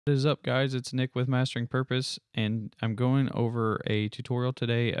What is up, guys? It's Nick with Mastering Purpose, and I'm going over a tutorial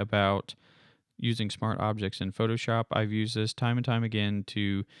today about using smart objects in Photoshop. I've used this time and time again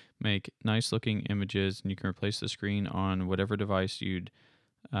to make nice looking images, and you can replace the screen on whatever device you'd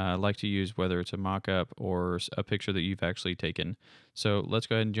like to use, whether it's a mock-up or a picture that you've actually taken. So let's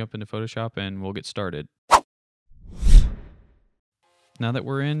go ahead and jump into Photoshop and we'll get started. Now that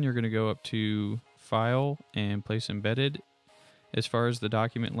we're in, you're going to go up to File and Place Embedded. As far as the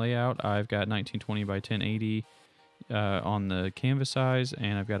document layout, I've got 1920 by 1080 on the canvas size,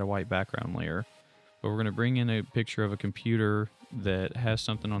 and I've got a white background layer. But we're going to bring in a picture of a computer that has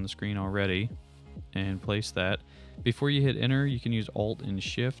something on the screen already and place that. Before you hit enter, you can use Alt and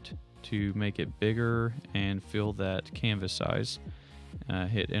Shift to make it bigger and fill that canvas size.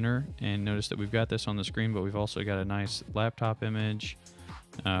 Hit enter, and notice that we've got this on the screen, but we've also got a nice laptop image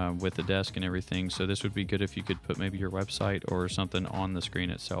with the desk and everything. So this would be good if you could put maybe your website or something on the screen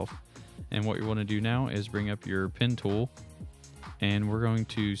itself. And what you want to do now is bring up your pen tool, and we're going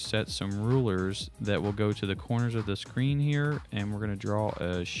to set some rulers that will go to the corners of the screen here, and we're going to draw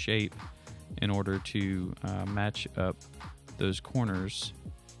a shape in order to match up those corners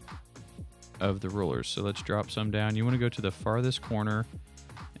of the rulers. So let's drop some down. You want to go to the farthest corner,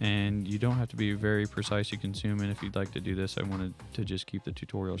 and you don't have to be very precise. You can zoom in if you'd like to do this. I wanted to just keep the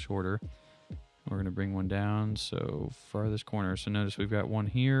tutorial shorter. We're going to bring one down, so farthest corner. So notice we've got one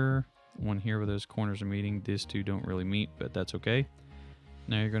here where those corners are meeting. These two don't really meet, but that's okay.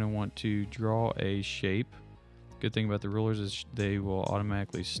 Now you're going to want to draw a shape. Good thing about the rulers is they will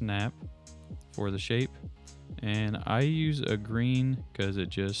automatically snap for the shape. And I use a green because it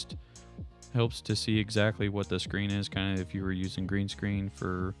just helps to see exactly what the screen is, kind of if you were using green screen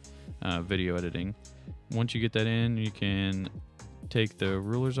for video editing. Once you get that in, you can take the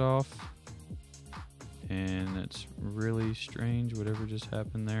rulers off, and it's really strange whatever just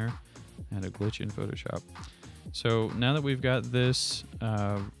happened there. I had a glitch in Photoshop. So now that we've got this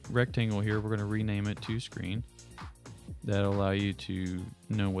rectangle here, we're going to rename it to screen. That'll allow you to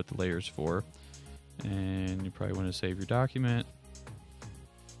know what the layer's for. And you probably want to save your document.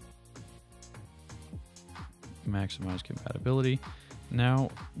 Maximize compatibility.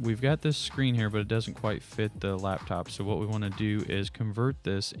 Now we've got this screen here, but it doesn't quite fit the laptop. So what we want to do is convert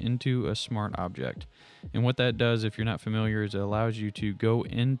this into a smart object. And what that does, if you're not familiar, is it allows you to go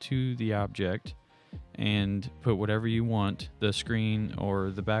into the object and put whatever you want, the screen or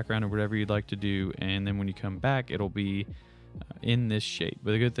the background or whatever you'd like to do. And then when you come back, it'll be in this shape.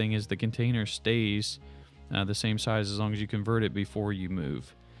 But the good thing is the container stays the same size as long as you convert it before you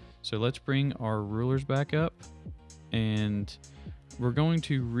move. So let's bring our rulers back up, and we're going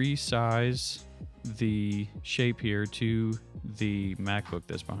to resize the shape here to the MacBook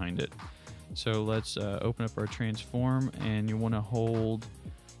that's behind it. So let's open up our transform, and you want to hold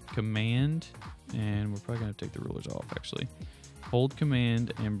Command, and we're probably going to take the rulers off actually. Hold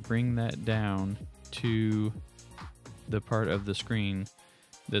Command and bring that down to the part of the screen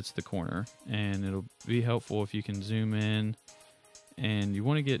that's the corner, and it'll be helpful if you can zoom in. And you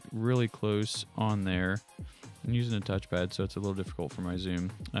want to get really close on there. I'm using a touchpad, so it's a little difficult for my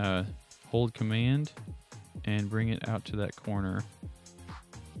zoom. Hold Command and bring it out to that corner.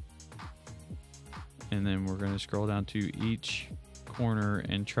 And then we're going to scroll down to each corner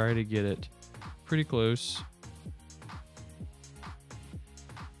and try to get it pretty close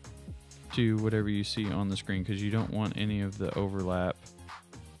to whatever you see on the screen, because you don't want any of the overlap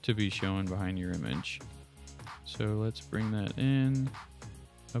to be shown behind your image. So let's bring that in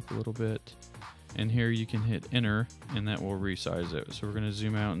up a little bit, and here you can hit enter, and that will resize it. So we're going to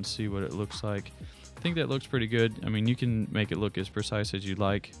zoom out and see what it looks like. I think that looks pretty good. I mean, you can make it look as precise as you'd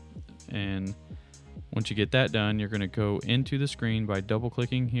like, and once you get that done, you're going to go into the screen by double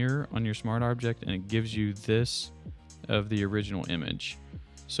clicking here on your smart object, and it gives you this of the original image.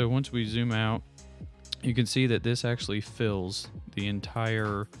 So once we zoom out, you can see that this actually fills the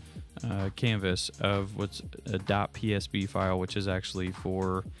entire canvas of what's a .psb file, which is actually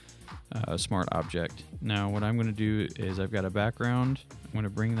for a smart object. Now what I'm going to do is I've got a background. I'm going to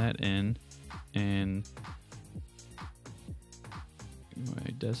bring that in, and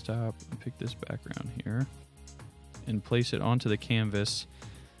my desktop, pick this background here and place it onto the canvas.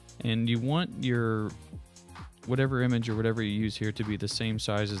 And you want your whatever image or whatever you use here to be the same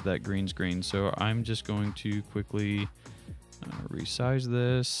size as that green screen. So I'm just going to quickly resize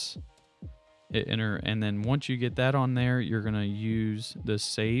this, hit enter, and then once you get that on there, you're going to use the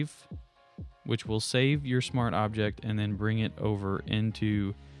save, which will save your smart object and then bring it over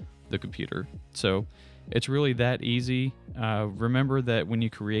into the computer. So It's really that easy. Remember that when you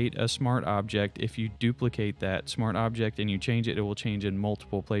create a smart object, if you duplicate that smart object and you change it, it will change in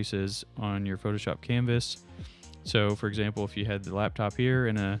multiple places on your Photoshop canvas. So for example, if you had the laptop here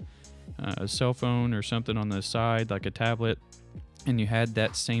and a cell phone or something on the side, like a tablet, and you had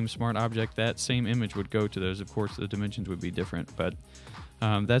that same smart object, that same image would go to those. Of course, the dimensions would be different, but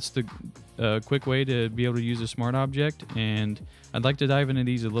that's the quick way to be able to use a smart object. And I'd like to dive into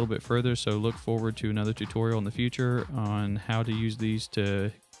these a little bit further, so look forward to another tutorial in the future on how to use these to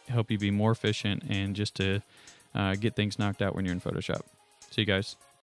help you be more efficient and just to get things knocked out when you're in Photoshop. See you guys.